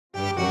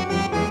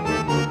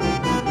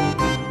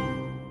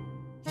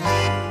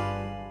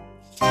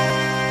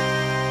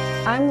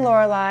I'm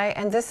Lorelei,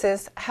 and this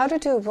is How to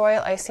Do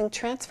Royal Icing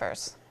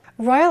Transfers.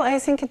 Royal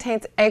icing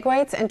contains egg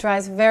whites and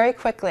dries very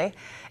quickly.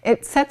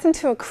 It sets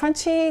into a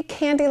crunchy,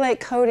 candy-like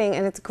coating,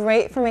 and it's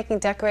great for making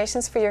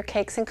decorations for your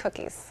cakes and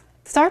cookies.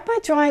 Start by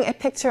drawing a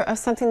picture of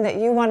something that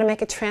you want to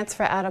make a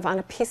transfer out of on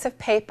a piece of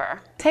paper.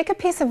 Take a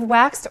piece of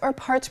waxed or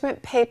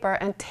parchment paper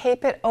and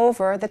tape it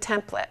over the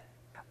template.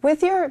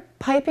 With your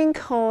piping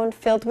cone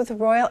filled with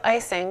royal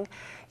icing,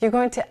 you're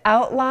going to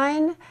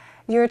outline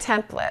your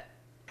template.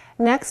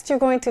 Next, you're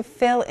going to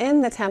fill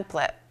in the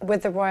template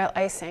with the royal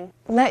icing.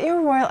 Let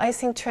your royal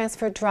icing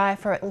transfer dry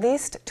for at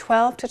least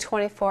 12 to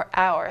 24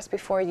 hours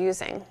before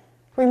using.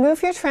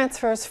 Remove your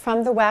transfers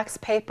from the wax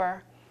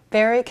paper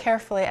very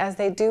carefully, as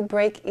they do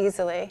break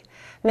easily.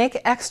 Make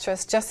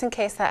extras just in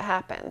case that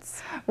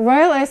happens.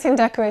 Royal icing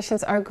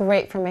decorations are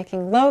great for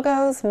making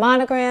logos,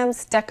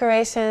 monograms,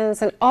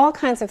 decorations, and all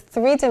kinds of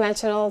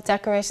three-dimensional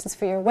decorations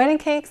for your wedding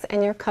cakes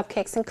and your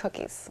cupcakes and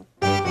cookies.